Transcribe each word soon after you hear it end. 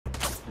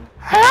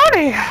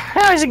Hey,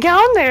 how's it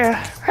going there?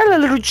 Hello,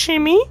 little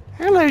Jimmy.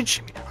 Hello,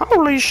 Jimmy.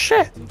 Holy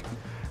shit.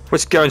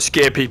 Let's go and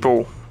scare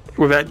people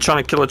without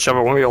trying to kill each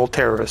other when we're all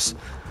terrorists.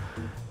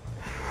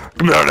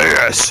 Give me that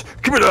ass!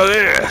 Give me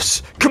that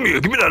ass! Come here,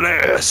 give me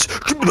that ass!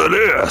 Give me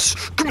that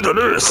ass! Give me that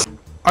ass!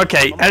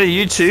 Okay, out of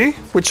you two,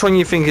 which one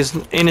you think is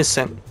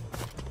innocent?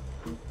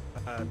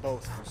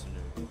 Both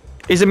mercenary.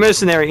 He's a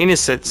mercenary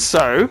innocent,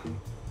 so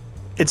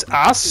it's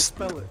us.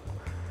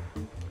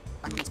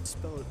 I can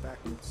spell it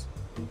backwards.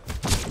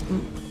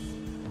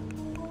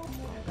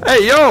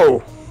 Hey,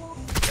 yo!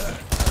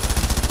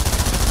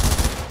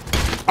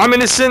 I'm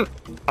innocent.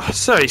 Oh,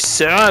 sorry,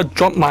 sir. I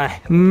dropped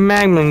my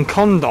Magnum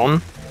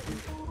condom.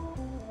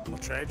 I'll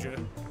trade you.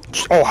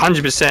 Oh,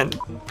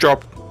 100%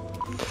 drop.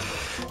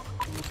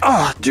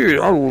 Oh,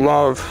 dude, I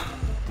love.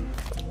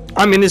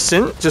 I'm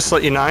innocent, just to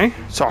let you know.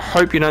 So I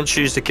hope you don't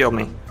choose to kill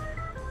me.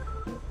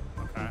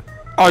 Okay.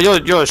 Oh,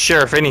 you're a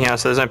sheriff anyhow,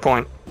 so there's no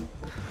point.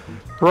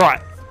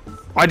 Right.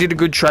 I did a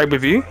good trade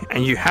with you,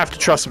 and you have to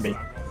trust me.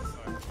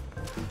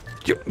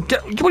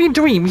 What are you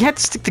doing? We had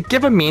to stick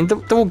together, man. They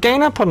will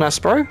gain up on us,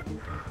 bro.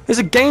 There's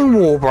a gang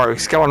war, bro.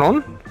 It's going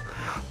on.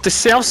 The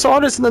south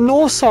siders and the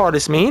north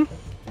siders, man.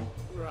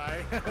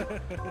 Right.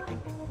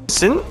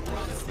 Listen.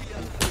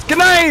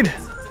 Grenade!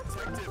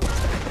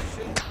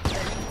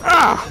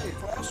 Ah!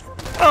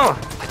 Oh!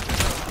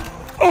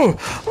 Oh!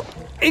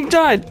 He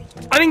died.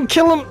 I didn't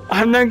kill him. I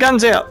have no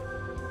guns out.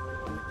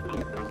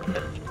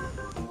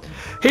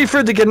 He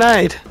threw the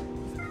grenade.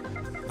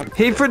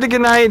 He threw the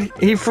grenade.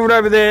 He threw it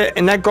over there,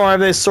 and that guy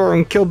over there saw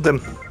and killed them.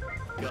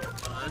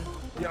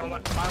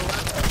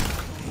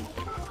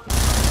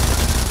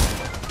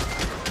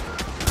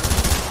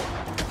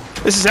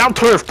 This is our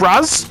turf,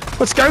 bruz.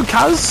 Let's go,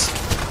 cuz.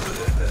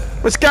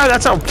 Let's go.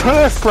 That's our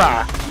turf,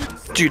 bruh.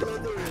 Dude,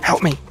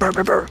 help me, bro.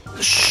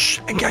 Shh,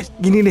 hey, guys,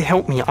 you need to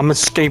help me. I'm an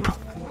escape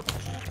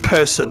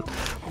person.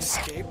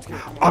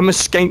 I'm an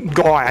escape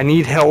guy. I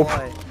need help.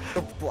 I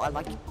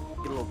like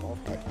your little ball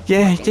head.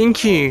 Yeah,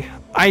 thank you.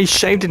 I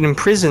shaved it in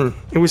prison.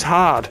 It was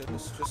hard.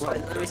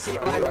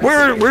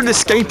 We're the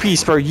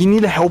escapees, bro. You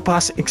need to help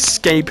us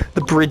escape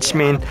the bridge,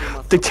 man.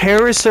 The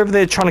terrorists over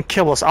there trying to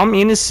kill us. I'm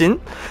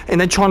innocent, and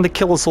they're trying to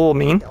kill us all,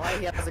 man.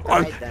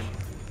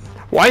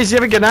 Why does he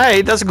have a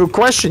grenade? That's a good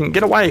question.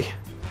 Get away.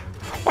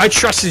 I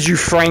trusted you,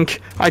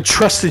 Frank. I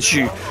trusted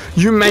you.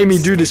 You made me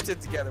do this.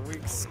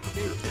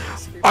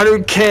 I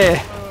don't care.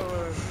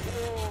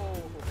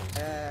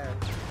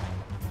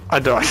 I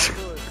died.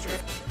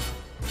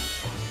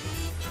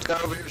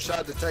 Got over here,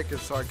 shot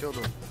detective, so I killed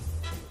him.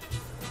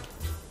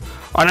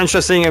 I don't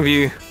trust any of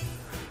you.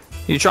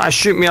 You try to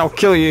shoot me, I'll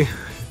kill you.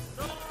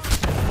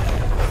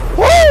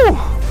 Woo!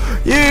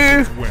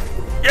 You!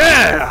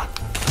 Yeah!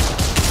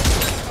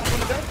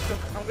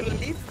 I'm gonna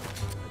leave.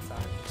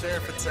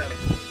 Sheriff, it's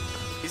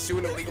he's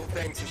doing illegal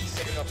things and he's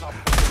sitting on top of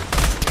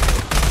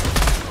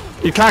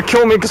You can't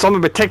kill me because I'm a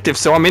detective,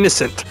 so I'm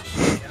innocent.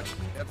 Yep,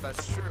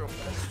 that's true.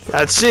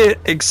 That's it.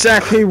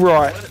 Exactly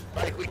right.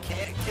 Like, we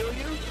can't kill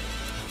you?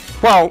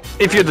 Well,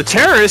 if you're the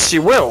terrorist,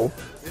 you will.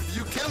 If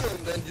you kill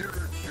him, then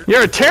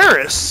You're a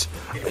terrorist.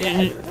 what if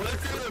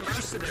you're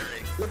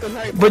the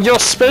mercenary? But you're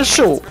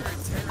special.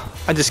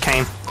 I just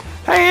came.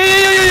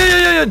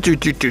 Hey, dude,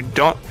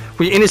 don't.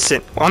 We're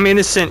innocent. I'm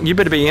innocent. You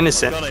better be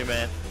innocent.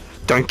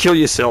 Don't kill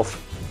yourself.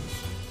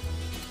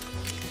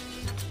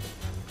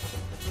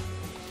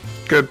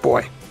 Good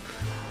boy.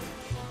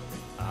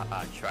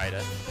 Tried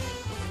it.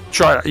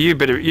 Try it.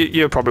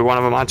 You're probably one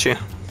of them, aren't you?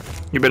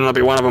 You better not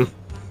be one of them.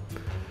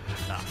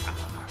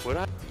 Would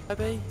I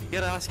be? You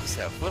gotta ask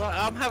yourself.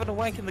 I'm having a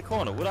wank in the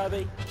corner. Would I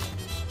be?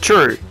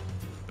 True.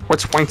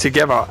 Let's wank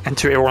together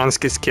until everyone else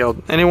gets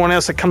killed. Anyone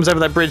else that comes over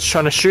that bridge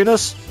trying to shoot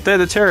us, they're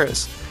the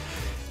terrorists.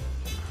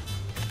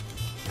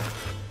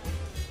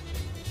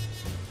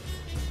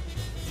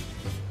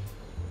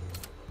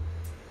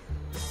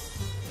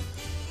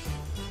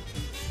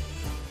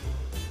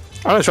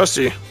 I don't trust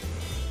you.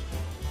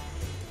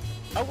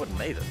 I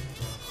wouldn't either.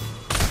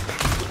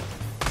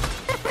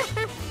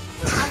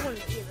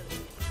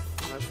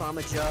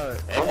 Farmer Joe.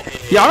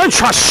 Yeah, I don't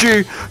trust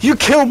you. You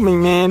killed me,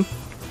 man.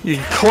 You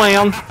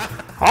clown.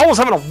 I was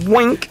having a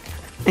wank,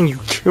 and you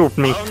killed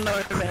me. Oh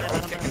no, man.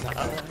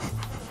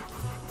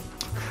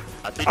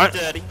 I did you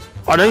dirty.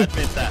 I don't.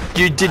 admit that.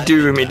 You did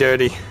do me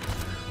dirty.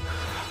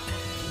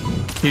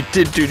 You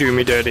did do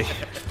me dirty.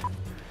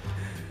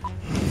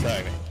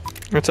 Sorry, man.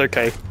 It's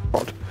okay,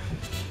 Rod.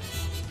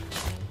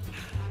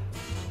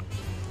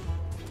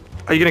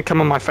 Are you gonna come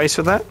on my face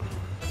with that?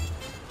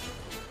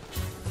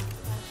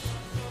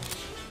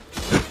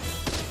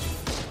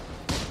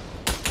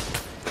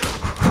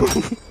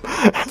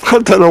 I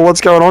don't know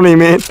what's going on here,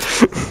 man.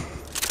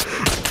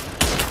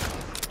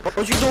 What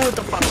was you doing with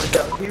the fuck?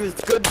 He was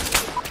good.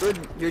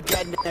 You're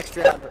dead next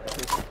round.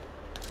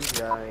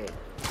 He's alright.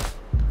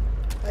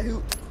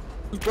 Who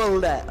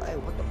rolled that?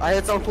 I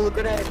had some full of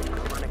grenade.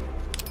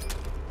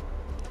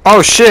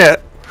 Oh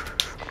shit!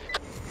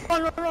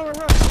 Run.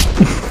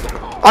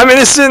 I'm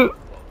innocent.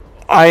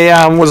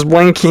 I was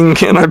wanking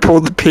and I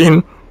pulled the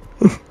pin.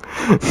 Yeah,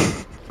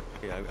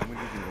 I'm gonna give you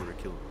an order to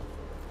kill him.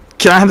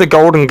 Can I have the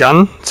golden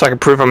gun so I can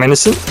prove I'm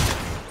innocent?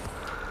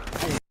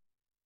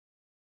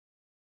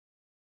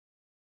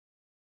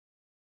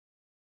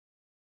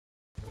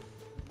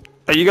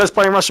 Are you guys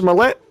playing Russian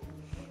roulette?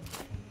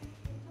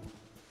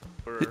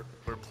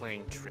 We're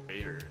playing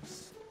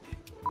traitors.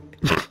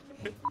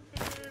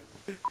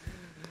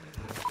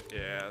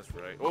 Yeah, that's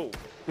right. Oh.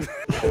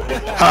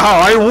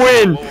 I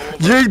win!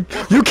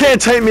 You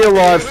can't take me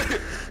alive.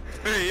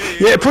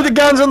 Yeah, put the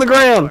guns on the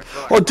ground.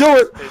 I'll do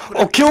it.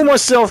 I'll kill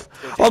myself.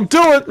 I'll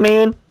do it,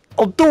 man.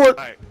 I'll do it.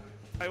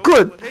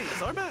 Good. Hey,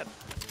 it's our bad.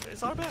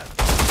 It's our bad.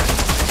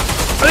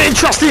 I didn't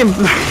trust him.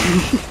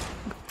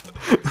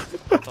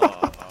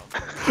 Oh.